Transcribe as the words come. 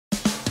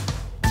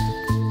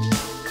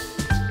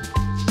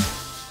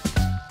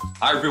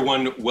Hi,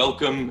 everyone.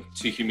 Welcome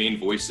to Humane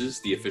Voices,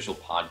 the official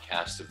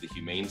podcast of the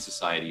Humane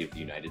Society of the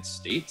United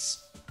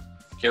States.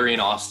 Carrie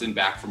and Austin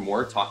back from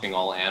work, talking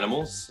all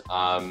animals.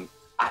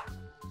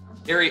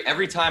 Carrie,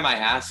 every time I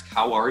ask,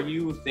 how are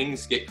you,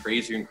 things get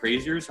crazier and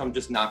crazier, so I'm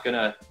just not going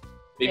to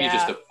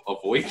just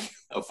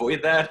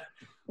avoid that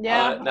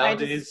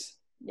nowadays.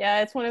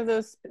 It's one of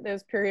those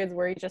periods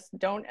where you just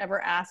don't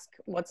ever ask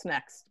what's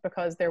next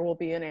because there will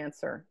be an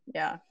answer.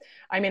 Yeah.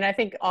 I mean, I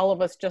think all of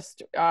us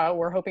just,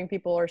 we're hoping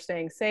people are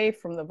staying safe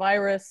from the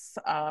virus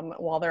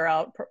while they're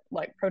out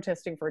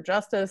protesting for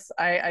justice.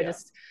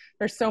 Just,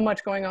 there's so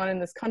much going on in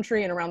this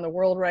country and around the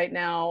world right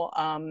now.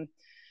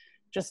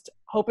 Just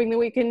hoping that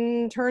we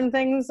can turn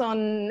things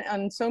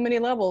on so many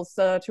levels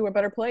to a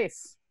better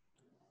place.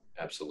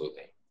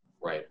 Absolutely.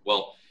 Right.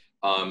 Well,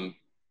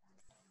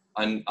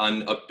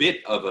 on a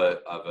bit of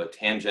a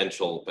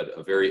tangential but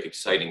a very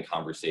exciting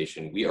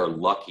conversation, we are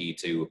lucky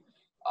to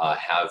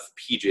have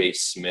PJ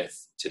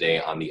Smith today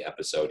on the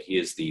episode. He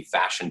is the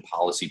Fashion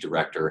Policy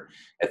Director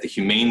at the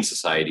Humane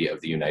Society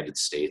of the United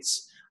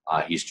States.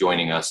 He's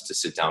joining us to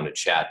sit down and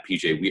chat.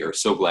 PJ, we are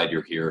so glad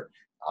you're here.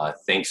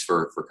 Thanks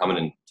for coming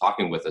and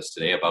talking with us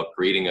today about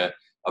creating a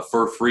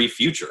fur-free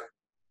future.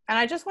 And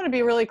I just want to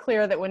be really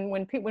clear that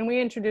when we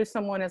introduce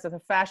someone as a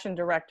fashion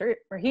director,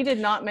 he did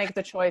not make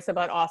the choice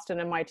about Austin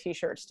and my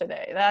t-shirts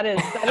today. That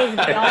is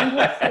beyond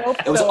his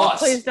scope. It was so us.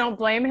 Please don't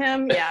blame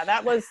him. Yeah,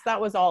 that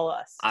was all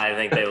us. I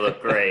think they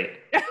look great.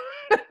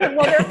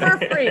 Well, they're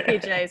fur-free,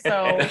 PJ,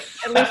 so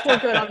at least we're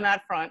good on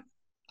that front.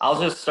 I'll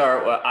just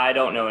start with, I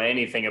don't know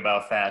anything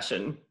about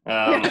fashion.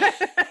 How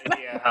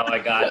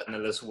I got into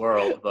this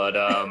world, but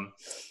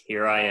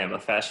here I am, a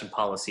fashion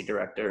policy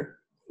director.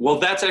 Well,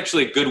 that's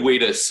actually a good way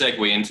to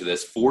segue into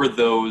this. For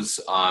those,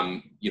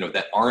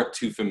 that aren't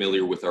too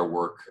familiar with our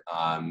work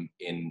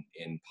in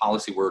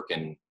policy work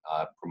and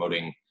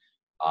promoting,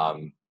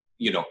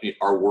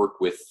 our work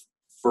with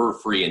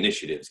fur-free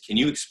initiatives. Can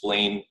you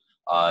explain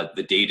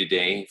the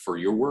day-to-day for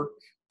your work?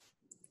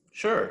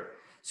 Sure.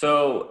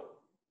 So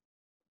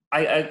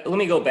let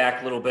me go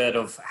back a little bit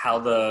of how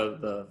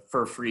the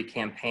fur-free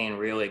campaign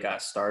really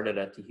got started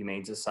at the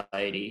Humane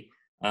Society.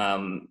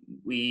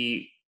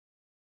 We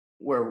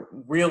were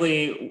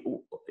really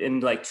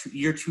in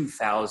year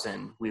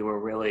 2000, we were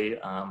really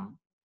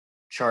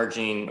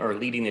charging or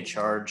leading the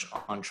charge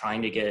on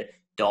trying to get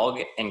dog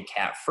and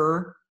cat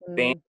fur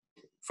banned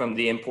from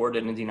the import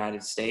into the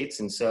United States.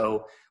 And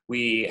so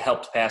we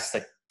helped pass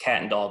the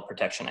Cat and Dog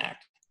Protection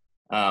Act,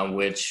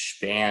 which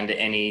banned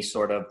any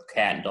sort of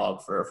cat and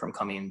dog fur from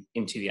coming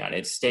into the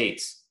United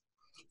States.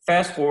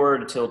 Fast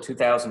forward until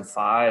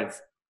 2005,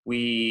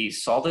 we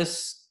saw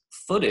this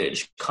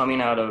footage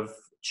coming out of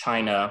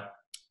China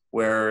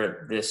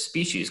where this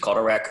species called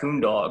a raccoon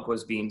dog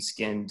was being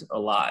skinned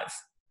alive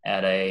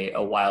at a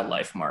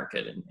wildlife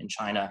market in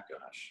China.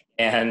 Gosh.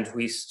 And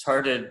we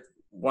started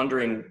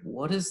wondering,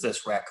 what is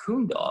this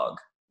raccoon dog?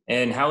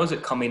 And how is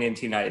it coming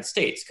into the United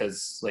States?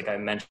 Because like I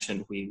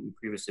mentioned, we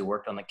previously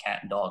worked on the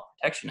Cat and Dog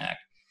Protection Act.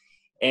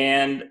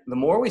 And the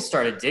more we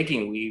started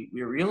digging, we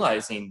were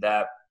realizing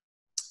that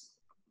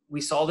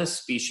we saw this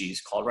species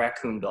called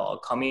raccoon dog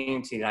coming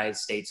into the United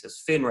States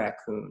as fin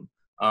raccoon.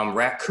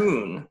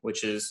 Raccoon,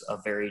 which is a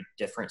very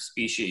different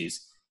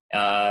species,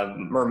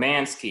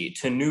 Murmanski,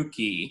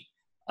 Tanuki,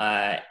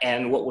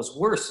 and what was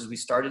worse is we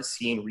started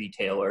seeing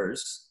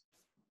retailers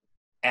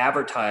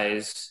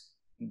advertise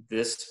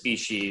this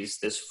species,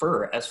 this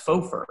fur, as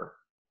faux fur.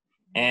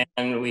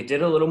 And we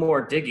did a little more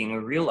digging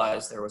and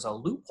realized there was a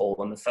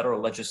loophole in the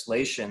federal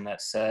legislation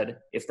that said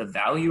if the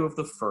value of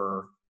the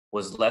fur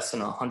was less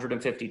than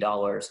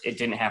 $150, it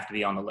didn't have to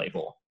be on the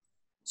label.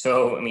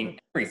 So, I mean,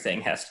 everything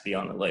has to be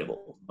on the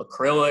label: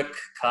 acrylic,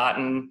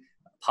 cotton,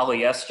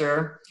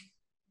 polyester,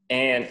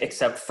 and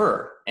except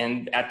fur.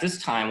 And at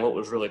this time, what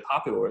was really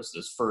popular was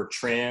this fur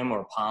trim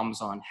or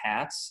palms on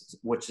hats,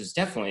 which is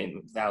definitely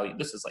valued.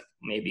 This is like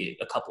maybe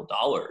a couple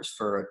dollars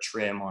for a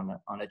trim on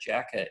a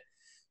jacket.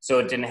 So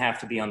it didn't have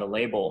to be on the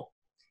label.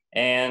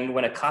 And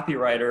when a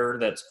copywriter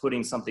that's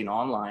putting something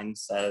online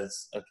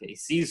says, okay,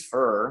 sees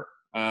fur,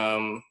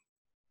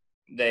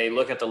 they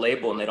look at the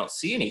label and they don't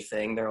see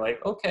anything. They're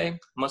like, okay,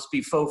 must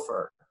be faux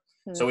fur.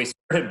 Mm-hmm. So we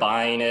started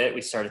buying it,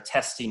 we started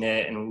testing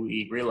it, and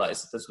we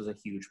realized that this was a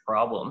huge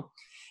problem.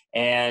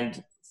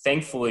 And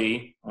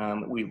thankfully,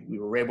 we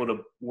were able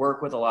to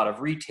work with a lot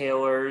of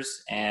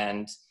retailers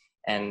and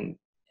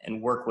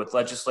work with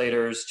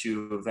legislators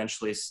to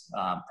eventually,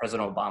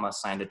 President Obama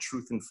signed the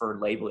Truth in Fur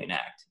Labeling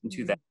Act in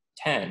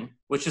 2010,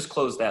 which just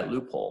closed that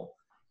loophole.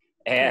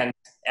 And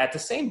at the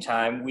same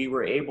time, we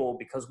were able,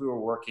 because we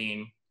were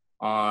working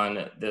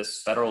on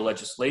this federal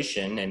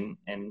legislation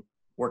and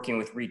working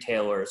with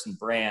retailers and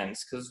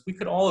brands, because we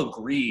could all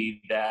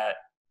agree that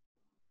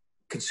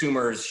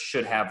consumers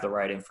should have the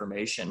right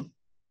information.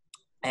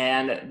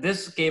 And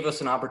this gave us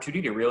an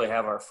opportunity to really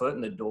have our foot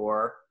in the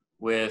door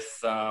with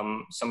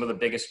some of the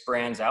biggest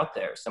brands out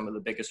there, some of the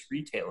biggest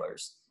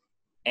retailers.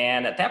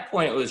 And at that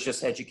point, it was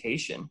just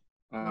education,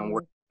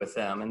 working with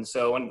them. And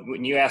so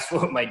when you asked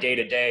what my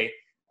day-to-day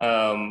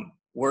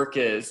work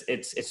is,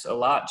 it's a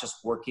lot just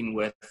working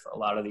with a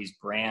lot of these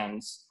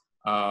brands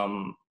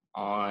on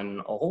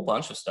a whole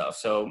bunch of stuff.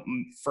 So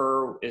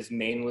fur is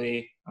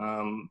mainly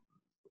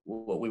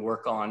what we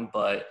work on,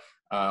 but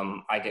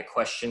I get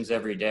questions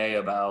every day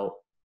about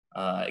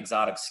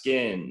exotic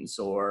skins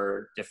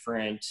or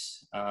different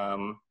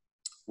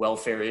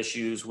welfare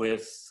issues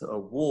with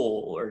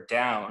wool or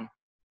down.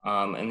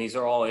 And these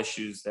are all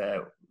issues that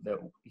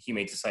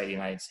Humane Society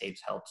United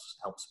States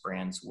helps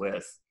brands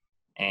with.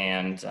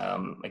 And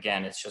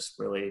again, it's just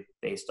really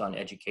based on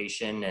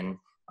education. And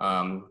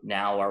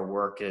now our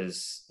work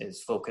is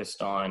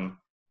focused on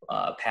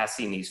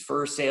passing these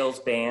fur sales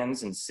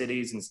bans in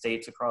cities and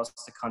states across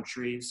the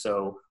country.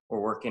 So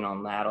we're working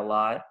on that a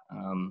lot.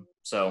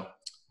 So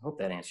I hope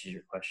that answers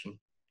your question.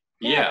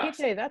 Yeah,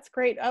 PJ, that's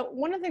great.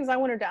 One of the things I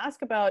wanted to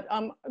ask about,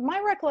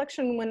 my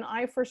recollection when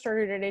I first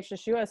started at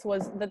HSUS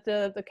was that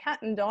the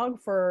cat and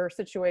dog fur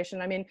situation,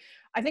 I mean,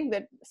 I think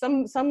that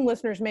some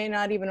listeners may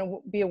not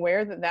even be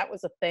aware that that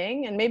was a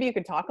thing, and maybe you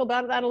could talk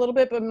about that a little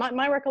bit, but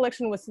my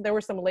recollection was there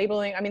was some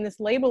labeling. I mean, this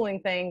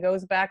labeling thing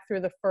goes back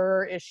through the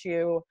fur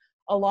issue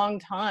a long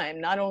time,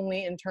 not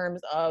only in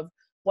terms of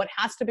what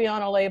has to be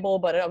on a label,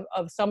 but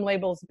of some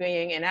labels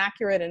being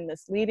inaccurate and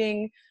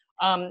misleading.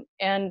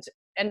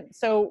 And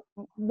so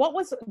what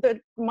was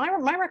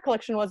my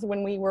recollection was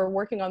when we were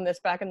working on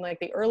this back in like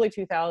the early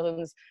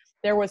 2000s,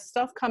 there was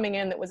stuff coming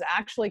in that was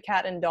actually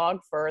cat and dog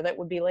fur that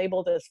would be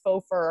labeled as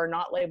faux fur or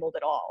not labeled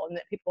at all, and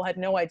that people had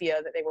no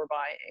idea that they were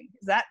buying.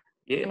 Is that,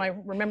 am I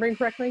remembering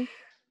correctly?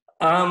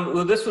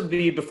 Well, this would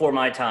be before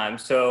my time,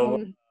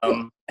 so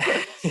oh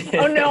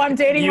no, I'm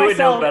dating you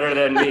myself. would know better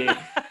than me.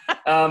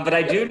 But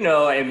I do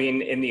know, I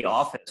mean, in the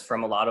office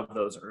from a lot of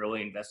those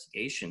early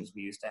investigations,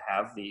 we used to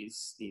have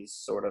these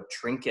sort of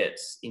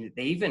trinkets.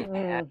 They even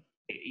had,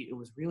 it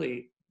was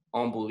really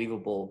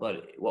unbelievable,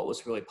 but what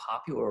was really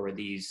popular were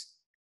these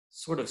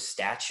sort of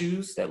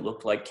statues that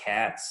looked like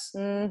cats,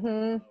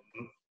 and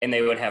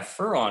they would have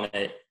fur on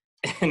it.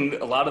 And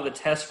a lot of the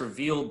tests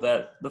revealed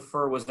that the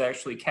fur was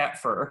actually cat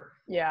fur.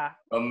 Yeah.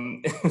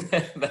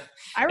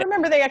 I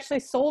remember they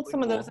actually sold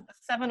some of those at the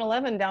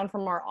 7-Eleven down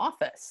from our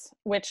office,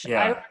 which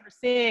I remember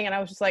seeing, and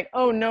I was just like,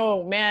 oh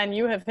no, man,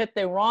 you have hit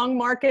the wrong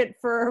market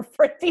for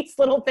these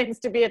little things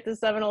to be at the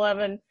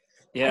 7-Eleven.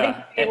 Yeah. I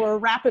think they were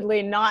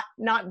rapidly not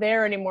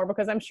there anymore,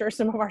 because I'm sure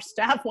some of our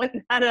staff went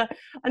and had a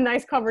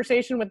nice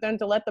conversation with them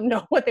to let them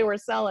know what they were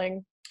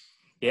selling.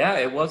 Yeah,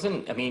 it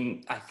wasn't, I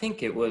mean, I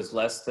think it was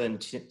less than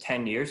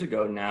 10 years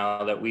ago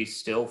now that we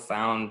still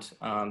found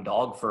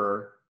dog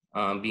fur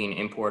being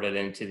imported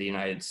into the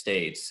United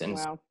States. And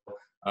wow.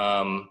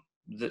 So,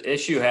 the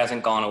issue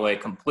hasn't gone away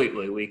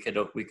completely. We could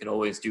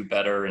always do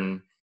better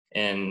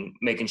in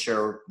making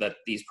sure that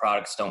these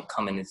products don't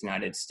come into the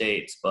United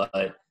States.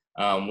 But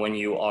when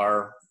you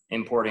are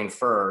importing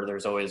fur,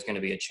 there's always going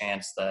to be a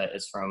chance that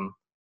it's from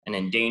an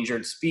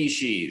endangered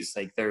species.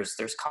 Like there's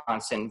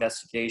constant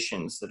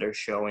investigations that are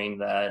showing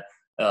that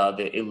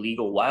the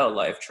illegal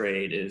wildlife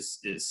trade is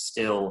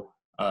still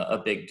a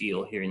big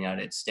deal here in the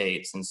United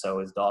States, and so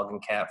is dog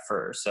and cat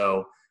fur.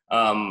 So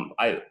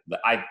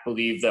I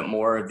believe that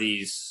more of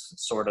these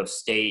sort of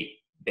state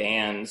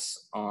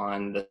bans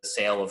on the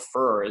sale of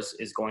fur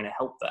is going to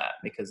help that,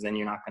 because then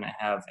you're not going to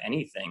have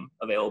anything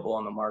available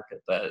on the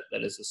market that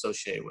is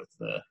associated with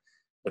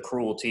the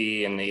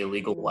cruelty and the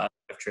illegal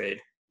wildlife trade.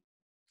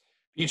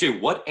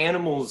 PJ, what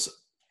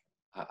animals,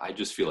 I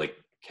just feel like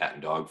cat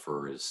and dog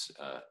fur is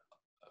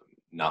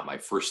not my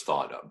first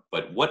thought of,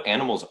 but what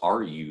animals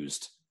are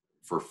used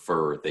for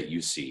fur that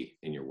you see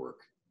in your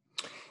work?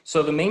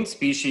 So the main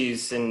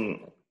species and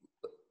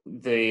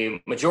the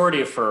majority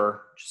of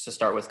fur, just to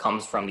start with,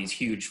 comes from these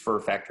huge fur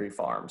factory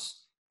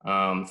farms.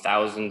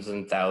 Thousands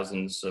and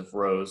thousands of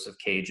rows of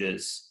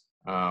cages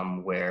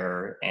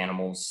where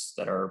animals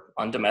that are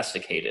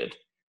undomesticated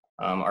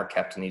are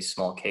kept in these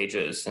small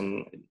cages.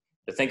 And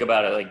to think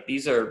about it, like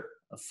these are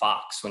a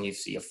fox, when you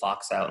see a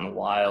fox out in the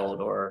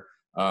wild, or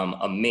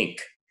a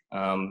mink.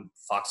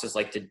 Foxes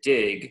like to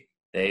dig,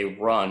 they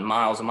run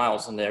miles and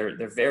miles, and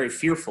they're very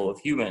fearful of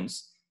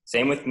humans.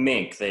 Same with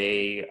mink.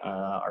 They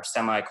are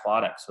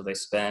semi-aquatic, so they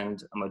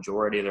spend a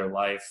majority of their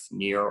life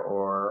near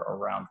or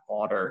around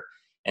water.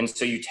 And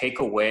so you take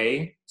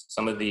away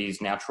some of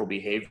these natural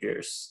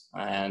behaviors,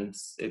 and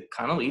it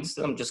kind of leads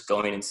to them just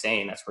going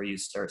insane. That's where you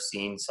start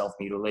seeing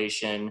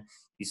self-mutilation.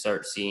 You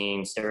start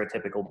seeing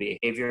stereotypical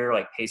behavior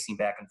like pacing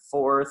back and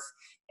forth,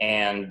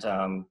 and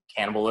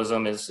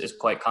cannibalism is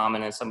quite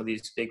common in some of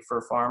these big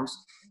fur farms.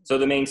 So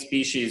the main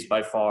species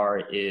by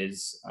far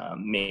is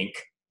mink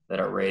that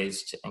are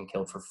raised and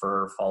killed for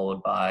fur,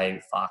 followed by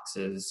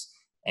foxes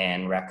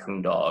and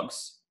raccoon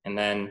dogs. And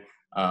then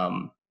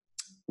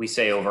we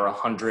say over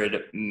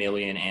 100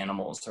 million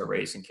animals are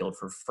raised and killed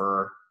for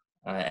fur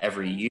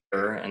every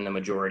year, and the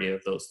majority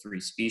of those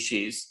three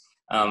species.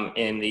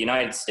 In the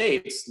United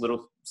States,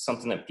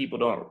 something that people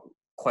don't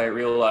quite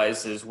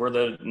realize is we're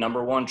the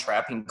 #1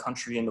 trapping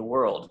country in the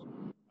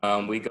world.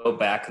 We go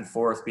back and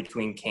forth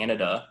between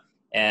Canada,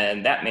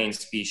 and that main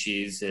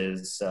species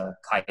is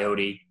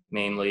coyote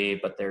mainly,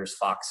 but there's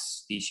fox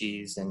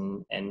species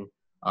and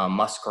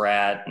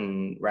muskrat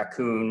and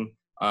raccoon,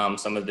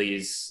 some of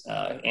these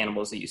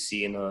animals that you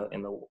see in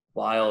the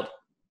wild.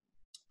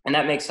 And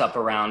that makes up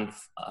around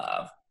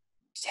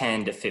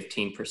 10 to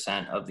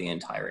 15% of the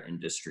entire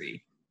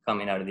industry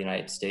coming out of the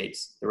United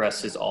States. The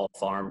rest is all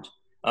farmed.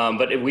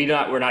 But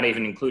we're not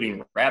even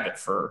including rabbit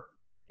fur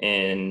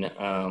in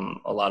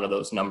a lot of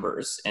those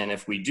numbers. And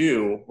if we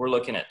do, we're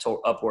looking at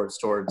upwards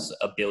towards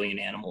 1 billion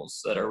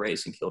animals that are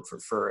raised and killed for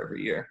fur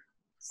every year.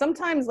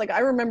 Sometimes, like I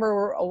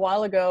remember a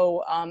while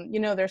ago,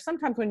 there's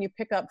sometimes when you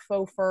pick up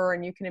faux fur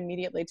and you can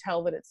immediately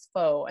tell that it's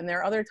faux. And there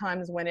are other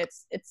times when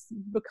it's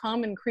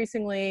become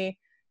increasingly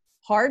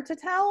hard to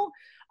tell.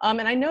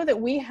 And I know that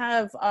we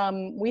have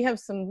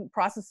some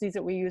processes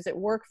that we use at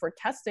work for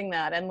testing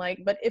that. And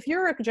but if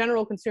you're a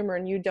general consumer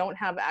and you don't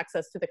have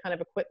access to the kind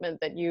of equipment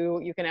that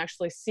you can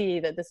actually see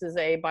that this is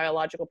a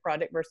biological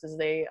product versus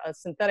a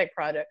synthetic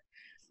product,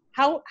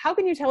 how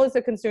can you tell as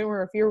a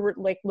consumer if you're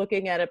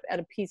looking at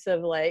a piece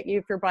of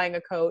if you're buying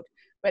a coat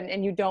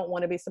and you don't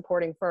want to be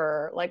supporting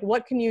fur,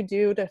 what can you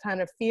do to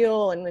kind of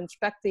feel and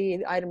inspect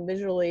the item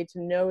visually to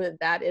know that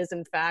that is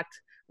in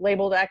fact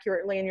labeled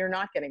accurately and you're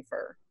not getting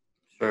fur?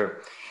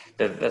 Sure.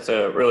 That's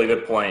a really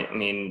good point. I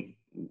mean,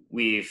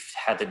 we've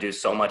had to do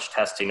so much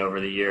testing over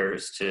the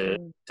years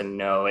to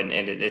know, and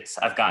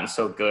I've gotten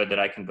so good that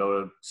I can go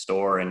to a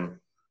store and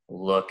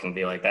look and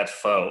be like, that's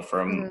faux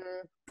from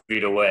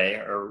feet away,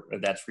 or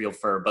that's real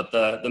fur. But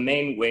the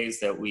main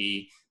ways that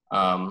we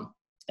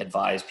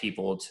advise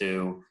people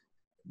to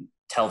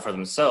tell for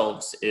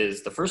themselves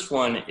is, the first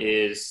one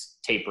is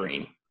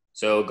tapering.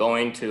 So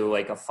going to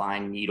a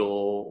fine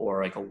needle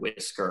or a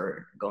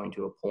whisker, going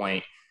to a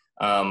point.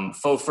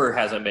 Faux fur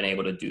hasn't been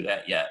able to do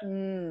that yet.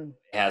 It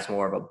has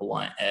more of a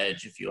blunt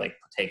edge. If you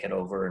take it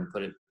over and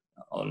put it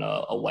on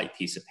a white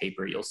piece of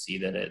paper, you'll see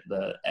that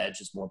the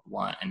edge is more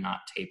blunt and not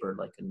tapered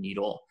like a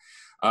needle.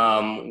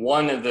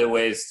 One of the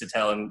ways to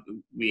tell, and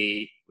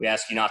we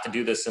ask you not to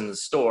do this in the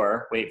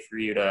store, wait for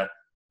you to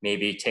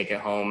maybe take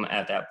it home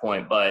at that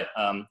point, but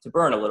to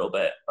burn a little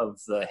bit of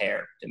the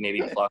hair, to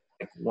maybe pluck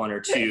one or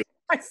two.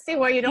 I see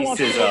why you don't want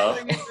people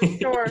doing it in the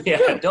store.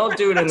 Yeah, don't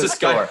do it in the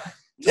store.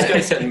 This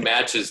guy said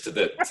matches to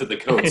the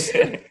coats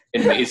in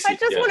Macy's. I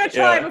just want to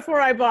try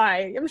before I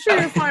buy. I'm sure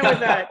you're fine with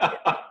that.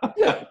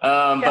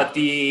 But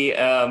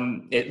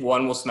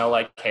one will smell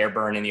like hair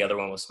burn and the other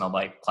one will smell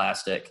like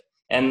plastic.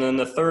 And then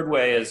the third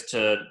way is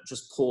to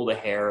just pull the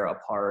hair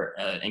apart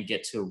and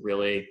get to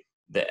really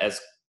as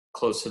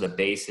close to the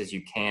base as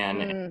you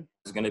can.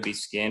 It's going to be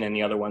skin, and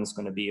the other one's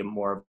going to be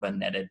more of a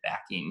netted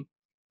backing.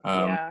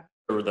 Are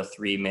the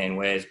three main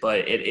ways,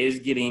 but it is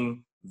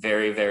getting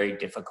very, very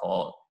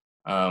difficult.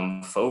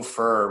 Faux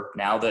fur,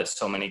 now that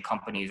so many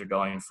companies are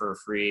going fur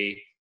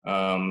free,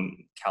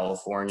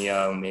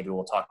 California, maybe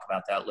we'll talk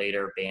about that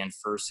later, banned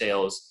fur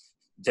sales.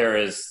 There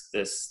is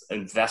this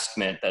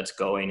investment that's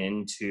going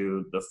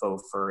into the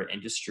faux fur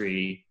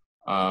industry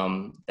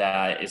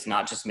that is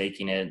not just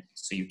making it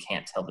so you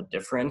can't tell the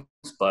difference,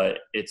 but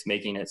it's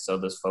making it so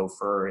this faux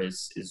fur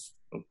is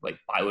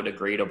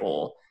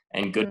biodegradable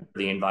and good for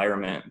the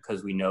environment,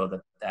 because we know that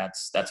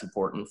that's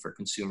important for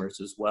consumers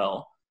as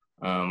well.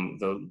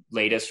 The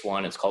latest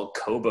one, it's called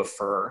Koba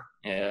fur,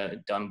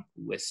 done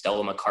with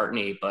Stella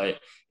McCartney, but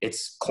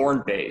it's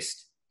corn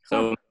based.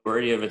 So the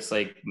majority of it's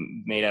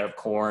made out of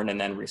corn,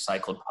 and then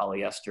recycled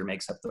polyester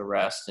makes up the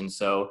rest. And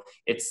so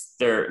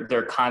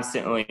they're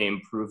constantly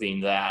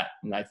improving that.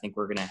 And I think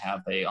we're going to have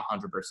a 100%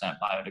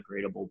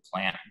 biodegradable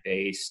plant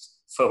based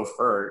faux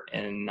fur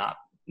in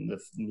the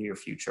near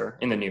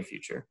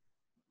future.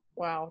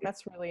 Wow,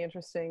 that's really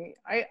interesting.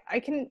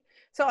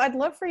 So I'd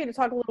love for you to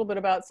talk a little bit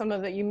about some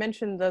of you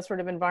mentioned the sort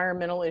of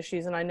environmental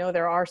issues, and I know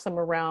there are some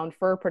around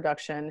fur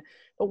production,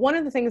 but one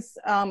of the things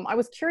I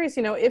was curious,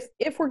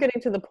 if we're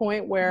getting to the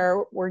point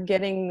where we're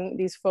getting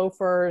these faux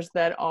furs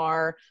that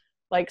are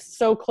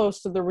so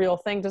close to the real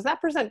thing, does that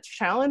present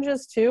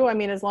challenges too? I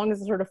mean, as long as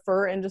the sort of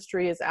fur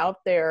industry is out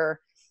there,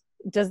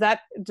 does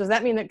that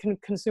mean that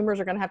consumers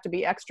are going to have to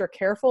be extra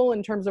careful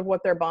in terms of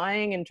what they're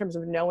buying, in terms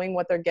of knowing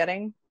what they're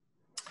getting?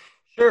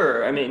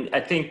 Sure. I mean, I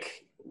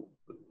think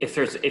if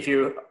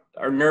you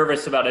are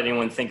nervous about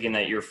anyone thinking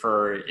that your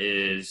fur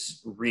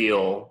is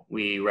real,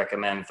 we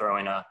recommend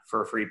throwing a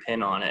fur-free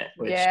pin on it.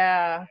 Which,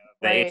 the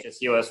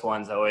HSUS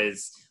one's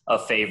always a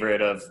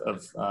favorite of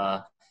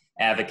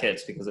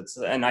advocates, because it's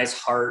a nice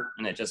heart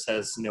and it just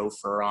has no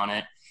fur on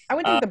it. I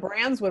would think the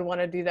brands would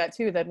want to do that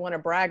too. They'd want to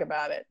brag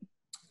about it.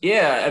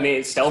 Yeah, I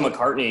mean, Stella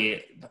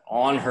McCartney,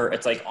 on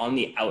it's on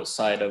the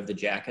outside of the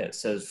jacket,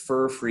 says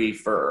fur-free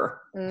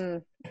fur.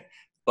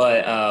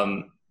 But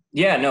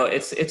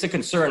it's a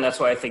concern. That's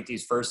why I think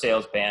these fur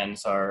sales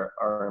bans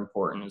are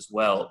important as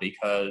well,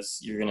 because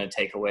you're going to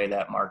take away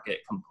that market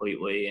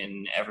completely,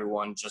 and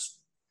everyone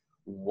just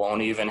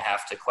won't even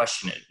have to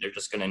question it. They're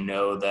just going to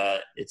know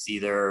that it's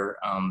either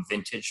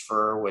vintage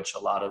fur, which a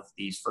lot of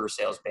these fur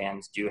sales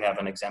bans do have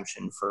an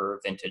exemption for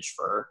vintage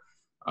fur.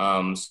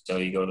 So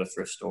you go to the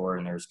thrift store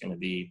and there's going to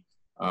be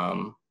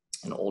an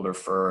older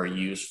fur or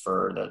used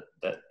fur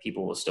that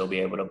people will still be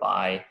able to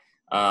buy.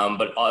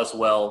 But as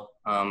well,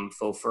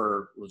 faux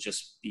fur will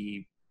just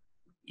be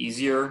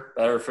easier,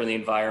 better for the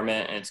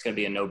environment, and it's going to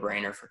be a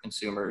no-brainer for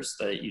consumers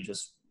that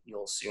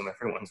you'll assume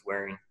everyone's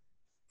wearing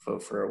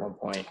faux fur at one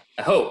point.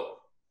 I hope.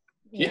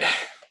 Yeah,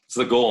 it's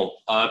the goal.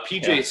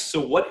 PJ, Yeah.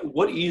 so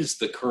what is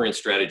the current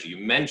strategy? You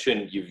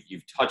mentioned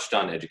you've touched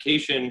on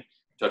education,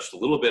 touched a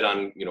little bit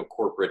on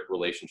corporate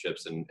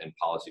relationships and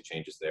policy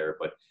changes there,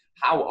 but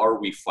how are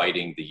we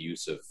fighting the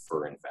use of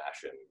fur in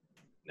fashion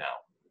now?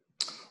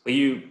 Well,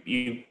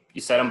 you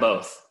said them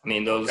both. I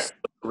mean, those are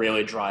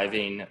really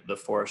driving the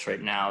force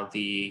right now.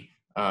 The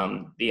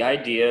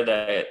idea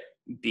that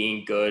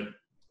being good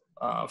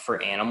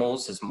for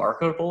animals is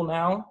marketable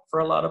now for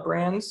a lot of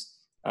brands.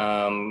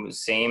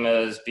 Same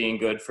as being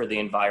good for the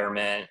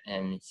environment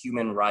and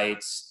human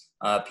rights.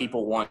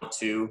 People want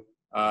to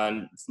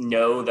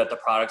know that the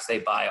products they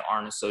buy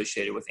aren't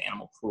associated with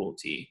animal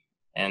cruelty,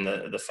 and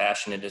the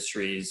fashion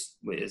industry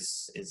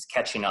is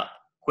catching up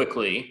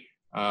quickly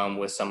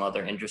with some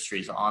other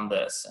industries on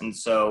this. And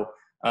so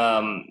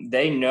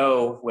they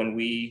know when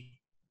we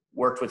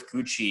worked with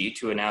Gucci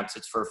to announce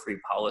its fur-free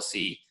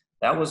policy,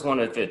 that was one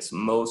of its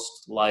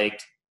most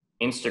liked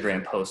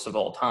Instagram posts of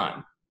all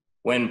time.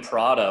 When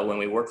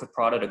we worked with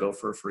Prada to go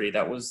fur-free,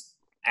 that was,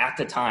 at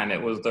the time,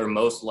 it was their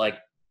most liked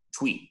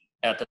tweet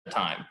at the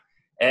time.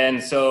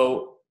 And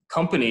so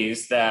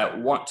companies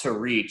that want to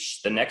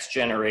reach the next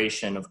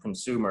generation of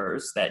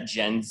consumers, that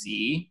Gen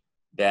Z,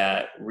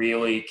 that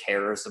really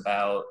cares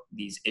about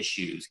these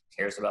issues,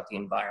 cares about the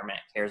environment,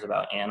 cares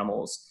about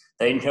animals,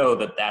 they know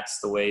that that's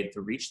the way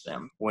to reach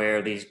them,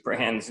 where these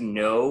brands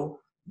know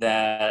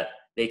that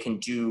they can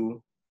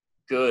do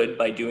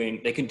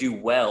they can do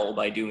well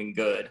by doing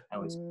good. I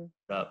always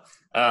up.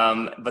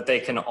 But they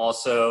can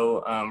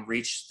also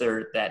reach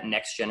that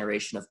next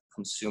generation of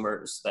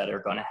consumers that are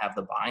going to have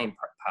the buying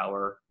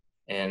power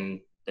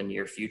in the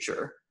near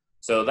future.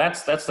 So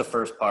that's the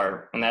first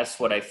part, and that's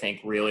what I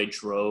think really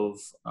drove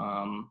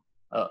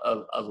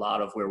a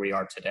lot of where we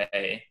are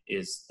today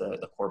is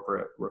the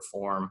corporate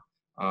reform.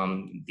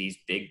 These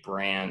big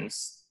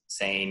brands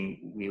saying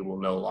we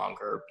will no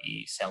longer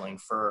be selling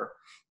fur.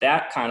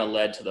 That kind of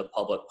led to the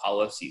public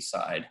policy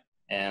side,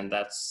 and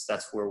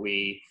that's where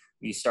we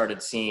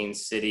started seeing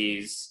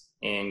cities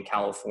in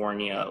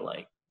California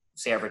like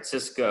San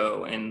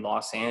Francisco and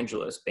Los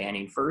Angeles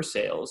banning fur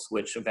sales,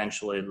 which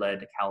eventually led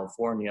to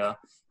California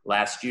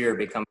last year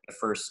becoming the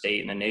first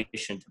state in the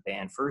nation to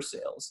ban fur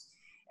sales.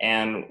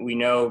 And we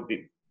know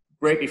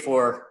right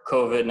before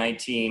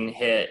COVID-19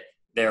 hit,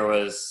 there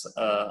was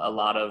a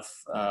lot of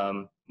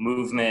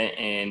movement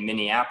in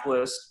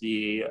Minneapolis,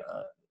 the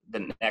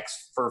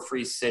next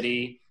fur-free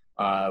city.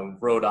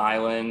 Rhode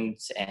Island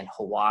and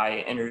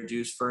Hawaii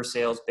introduced fur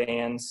sales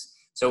bans.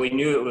 So we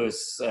knew it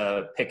was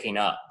picking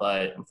up,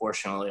 but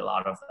unfortunately a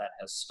lot of that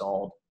has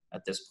stalled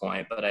at this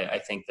point. But I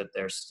think that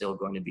there's still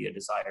going to be a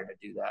desire to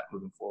do that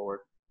moving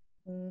forward.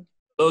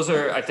 Those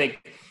are, I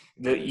think,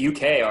 the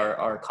UK,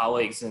 our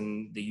colleagues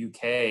in the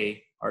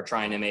UK are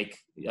trying to make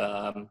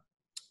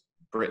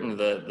Britain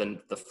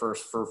the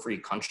first fur-free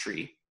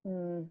country.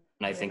 And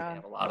I think they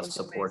have a lot of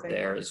support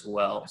there as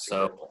well.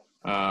 So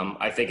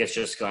I think it's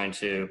just going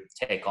to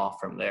take off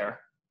from there.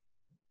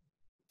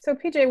 So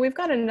PJ, we've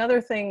got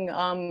another thing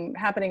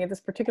happening at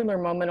this particular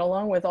moment,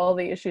 along with all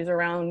the issues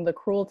around the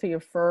cruelty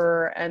of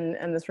fur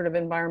and the sort of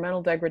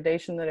environmental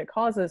degradation that it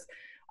causes.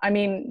 I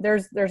mean,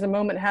 there's a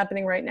moment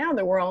happening right now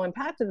that we're all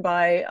impacted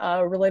by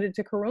related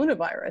to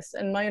coronavirus.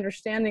 And my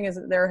understanding is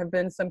that there have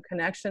been some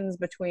connections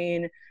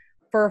between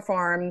fur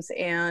farms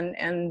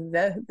and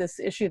this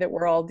issue that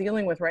we're all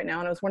dealing with right now.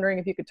 And I was wondering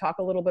if you could talk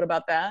a little bit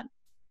about that.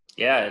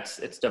 Yeah,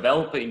 it's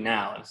developing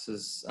now. This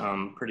is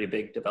pretty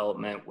big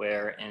development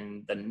where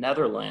in the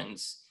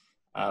Netherlands,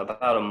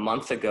 about a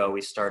month ago,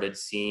 we started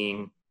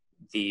seeing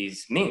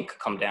these mink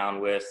come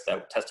down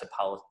that tested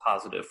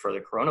positive for the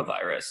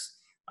coronavirus.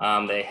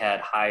 They had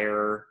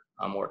higher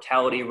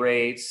mortality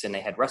rates and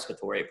they had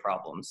respiratory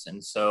problems.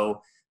 And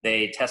so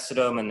they tested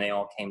them and they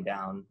all came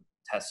down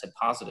tested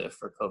positive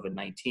for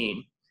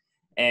COVID-19.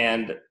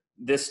 And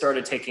this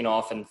started taking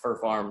off in fur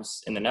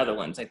farms in the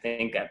Netherlands. I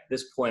think at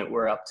this point,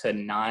 we're up to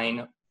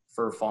 9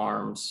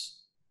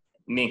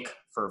 mink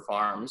fur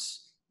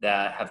farms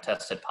that have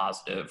tested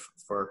positive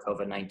for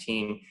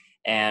COVID-19.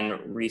 And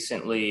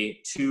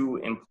recently, 2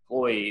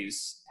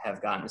 employees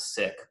have gotten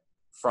sick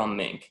from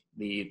mink.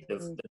 The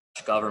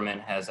Dutch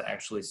government has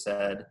actually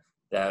said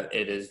that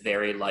it is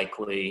very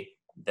likely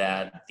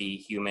that the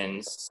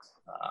humans,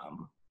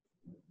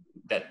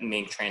 that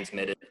mink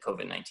transmitted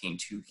COVID-19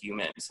 to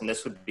humans. And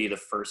this would be the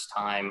first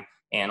time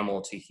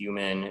animal to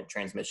human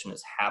transmission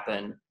has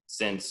happened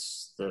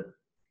since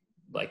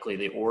likely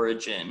the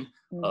origin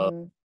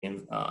of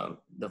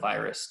the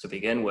virus to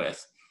begin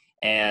with.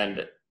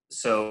 And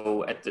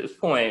so at this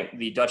point,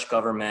 the Dutch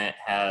government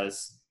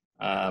has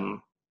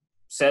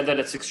said that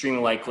it's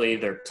extremely likely.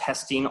 They're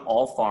testing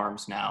all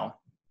farms now,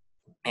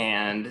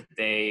 and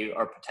they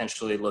are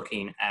potentially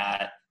looking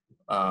at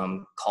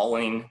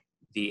calling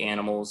the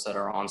animals that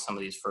are on some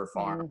of these fur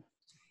farms.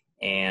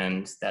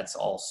 And that's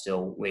all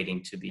still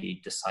waiting to be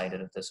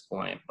decided at this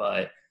point.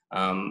 But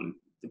the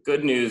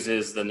good news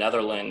is the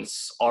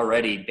Netherlands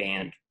already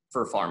banned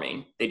fur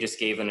farming. They just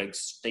gave a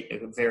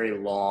very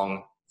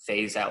long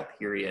phase out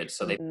period.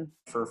 So they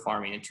fur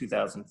farming in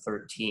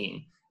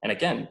 2013. And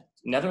again,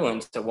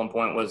 Netherlands at one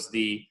point was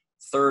the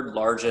third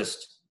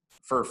largest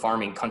fur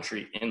farming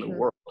country in the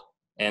world.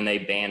 And they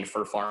banned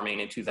fur farming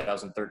in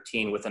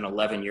 2013 with an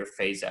 11-year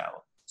phase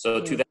out.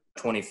 So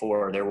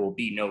 2024, there will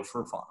be no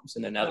fur farms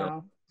in the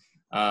Netherlands.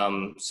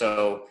 Wow.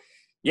 So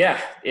yeah,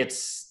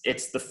 it's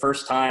the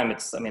first time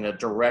a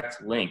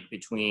direct link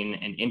between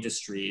an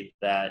industry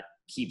that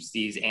keeps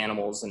these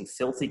animals in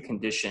filthy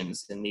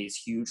conditions in these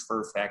huge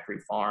fur factory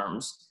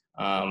farms.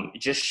 It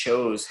just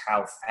shows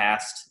how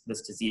fast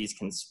this disease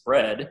can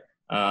spread,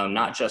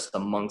 not just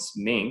amongst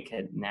mink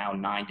at now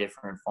 9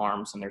 different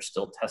farms, and they're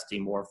still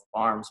testing more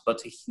farms, but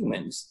to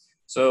humans.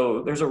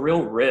 So there's a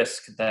real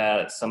risk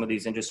that some of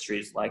these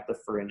industries, like the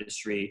fur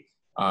industry,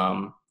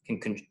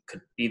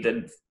 could be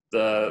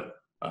the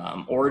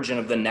origin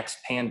of the next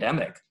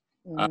pandemic.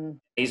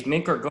 These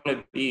mink are going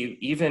to be,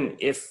 even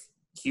if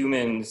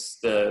humans,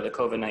 the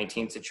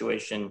COVID-19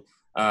 situation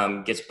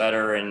gets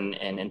better and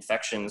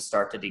infections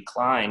start to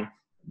decline,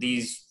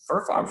 these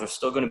fur farms are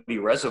still going to be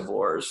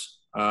reservoirs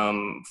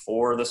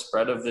for the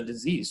spread of the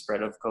disease,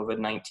 spread of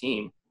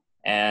COVID-19.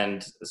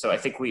 And so I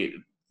think the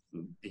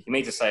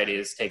Humane Society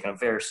has taken a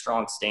very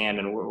strong stand,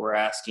 and we're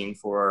asking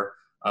for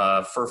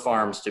fur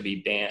farms to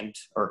be banned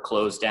or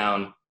closed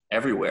down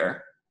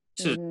everywhere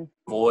to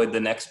avoid the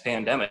next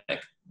pandemic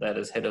that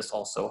has hit us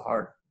all so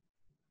hard.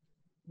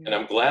 And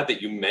I'm glad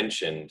that you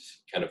mentioned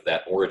kind of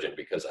that origin,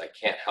 because I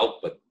can't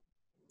help but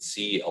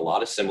see a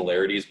lot of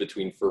similarities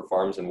between fur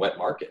farms and wet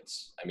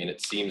markets. I mean,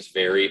 it seems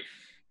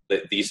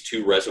that these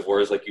two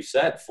reservoirs, like you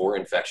said, for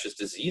infectious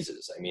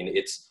diseases. I mean,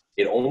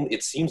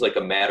 it seems like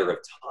a matter of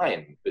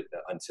time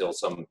until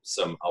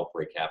some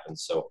outbreak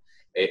happens. So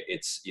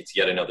it's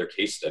yet another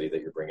case study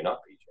that you're bringing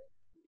up, PJ.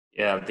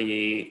 Yeah,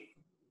 the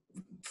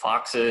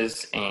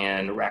foxes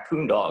and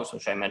raccoon dogs,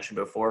 which I mentioned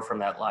before from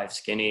that live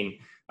skinning,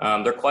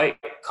 they're quite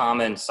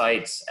common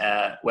sights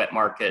at wet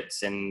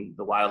markets and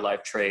the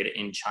wildlife trade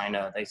in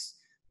China.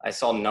 I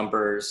saw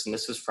numbers, and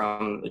this is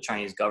from the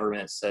Chinese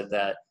government, said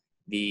that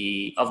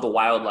of the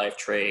wildlife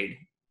trade,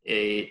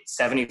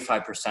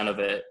 75% of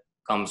it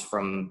comes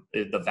from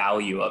the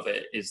value of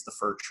it is the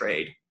fur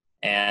trade.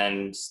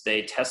 And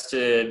they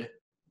tested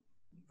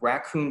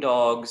raccoon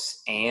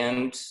dogs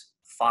and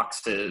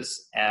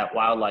foxes at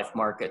wildlife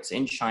markets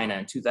in China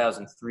in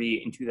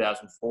 2003 and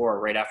 2004,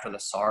 right after the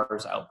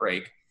SARS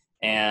outbreak.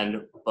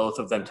 And both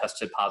of them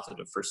tested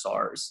positive for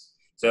SARS.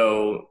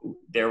 So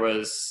there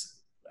was,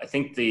 I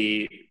think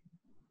the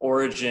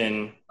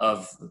origin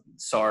of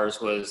SARS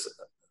was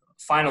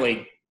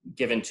finally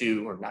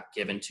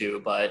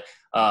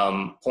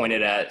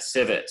pointed at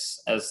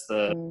civets as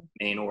the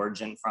main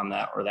origin from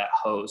that, or that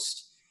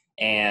host.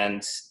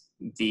 And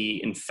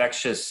the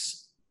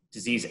infectious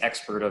disease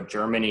expert of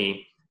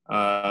Germany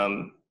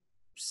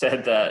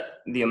said that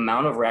the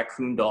amount of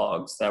raccoon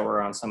dogs that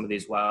were on some of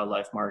these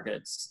wildlife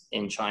markets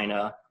in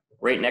China,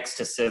 right next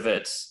to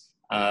civets,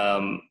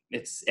 and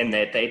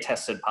that they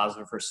tested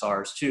positive for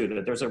SARS too,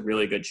 that there's a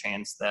really good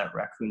chance that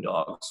raccoon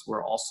dogs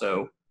were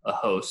also a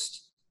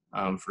host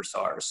for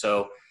SARS.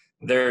 So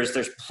there's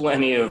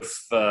plenty of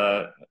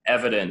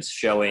evidence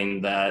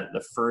showing that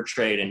the fur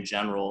trade in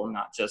general,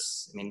 not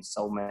just,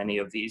 so many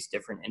of these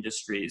different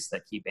industries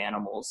that keep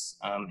animals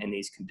in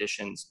these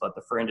conditions, but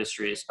the fur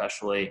industry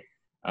especially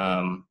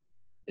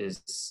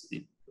is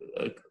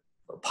a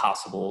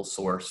possible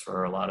source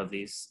for a lot of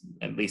these,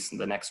 at least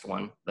the next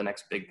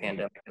big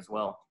pandemic as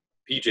well.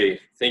 PJ,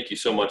 thank you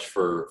so much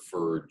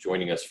for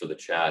joining us for the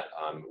chat.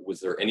 Was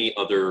there any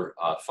other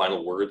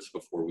final words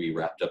before we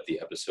wrapped up the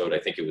episode? I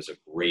think it was a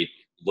great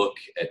look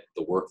at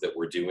the work that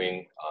we're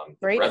doing.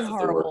 Great and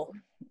horrible.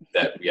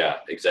 Yeah,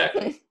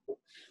 exactly.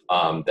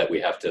 That we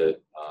have to,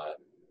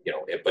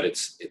 but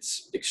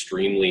it's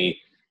extremely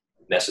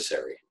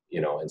necessary,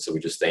 and so we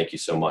just thank you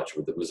so much.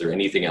 Was there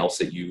anything else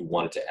that you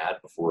wanted to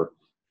add before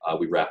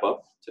we wrap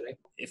up today?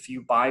 If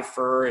you buy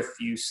fur, if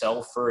you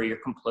sell fur, you're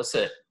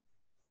complicit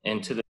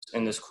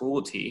in this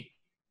cruelty,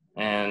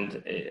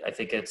 and I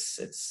think it's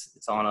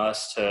on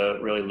us to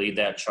really lead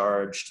that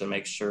charge to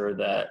make sure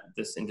that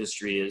this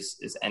industry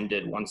is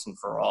ended once and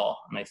for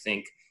all. And I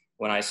think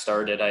when I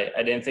started,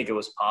 I didn't think it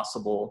was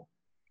possible,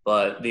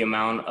 but the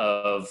amount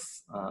of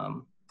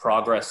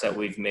progress that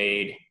we've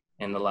made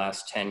in the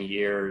last 10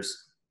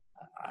 years,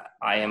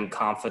 I am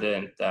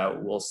confident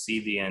that we'll see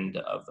the end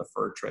of the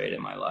fur trade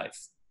in my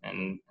life,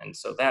 and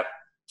so that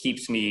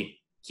keeps me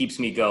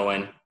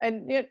going.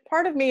 And yet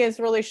part of me is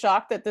really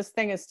shocked that this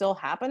thing is still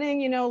happening,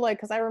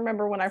 because I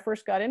remember when I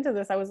first got into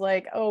this, I was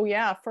like, oh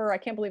yeah, fur, I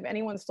can't believe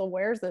anyone still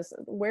wears this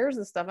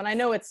stuff. And I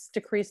know it's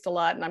decreased a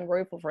lot, and I'm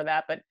grateful for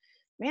that, but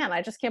man,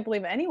 I just can't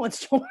believe anyone's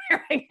still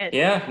wearing it.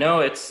 Yeah,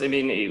 no,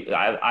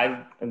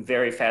 I'm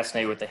very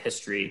fascinated with the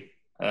history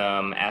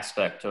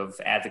aspect of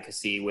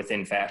advocacy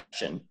within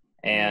fashion,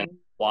 and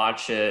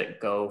watch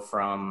it go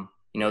from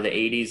the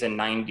 80s and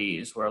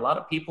 90s, where a lot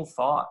of people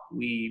thought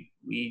we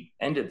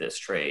ended this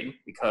trade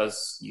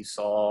because you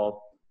saw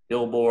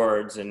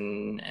billboards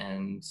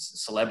and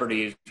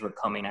celebrities were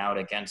coming out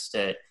against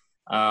it.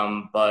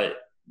 But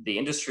the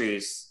industry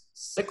is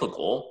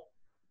cyclical,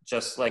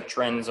 just like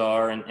trends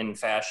are in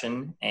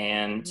fashion.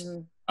 And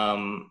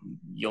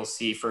you'll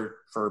see fur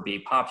be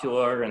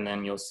popular, and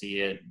then you'll see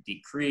it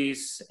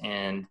decrease.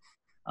 And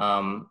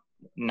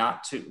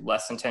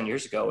less than 10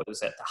 years ago, it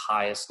was at the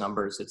highest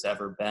numbers it's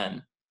ever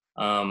been.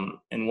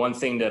 And one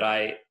thing that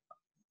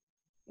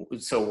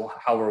so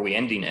how are we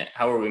ending it?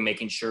 How are we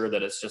making sure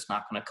that it's just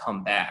not going to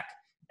come back?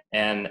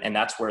 And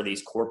that's where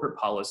these corporate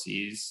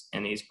policies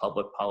and these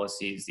public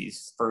policies,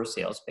 these fur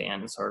sales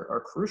bans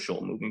are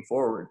crucial moving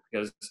forward,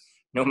 because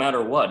no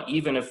matter what,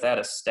 even if that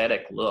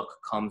aesthetic look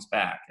comes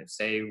back, if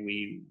say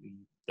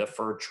the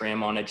fur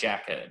trim on a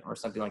jacket or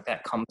something like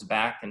that comes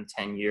back in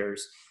 10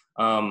 years,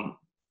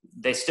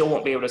 they still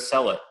won't be able to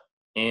sell it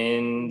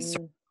in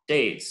certain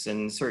states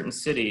and certain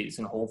cities,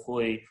 and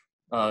hopefully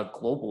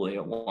globally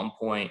at one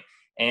point.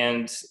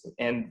 And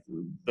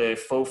the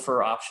faux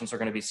fur options are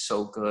going to be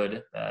so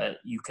good that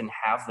you can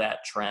have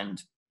that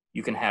trend,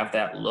 you can have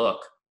that look,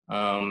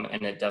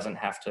 and it doesn't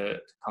have to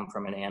come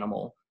from an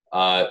animal.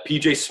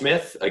 PJ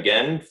Smith,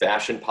 again,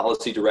 Fashion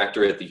Policy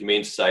Director at the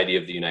Humane Society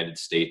of the United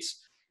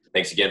States.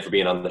 Thanks again for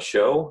being on the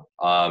show.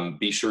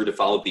 Be sure to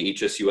follow the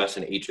HSUS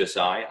and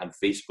HSI on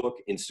Facebook,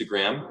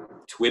 Instagram,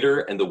 Twitter,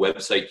 and the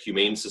website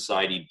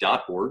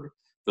humanesociety.org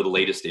for the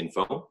latest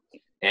info.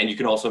 And you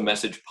can also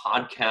message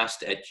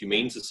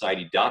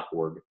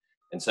podcast@humanesociety.org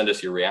and send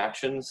us your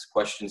reactions,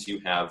 questions you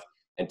have,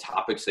 and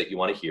topics that you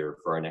want to hear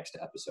for our next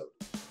episode.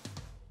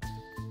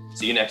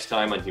 See you next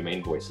time on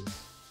Humane Voices.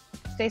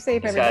 Stay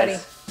safe, Thanks, everybody.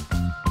 guys.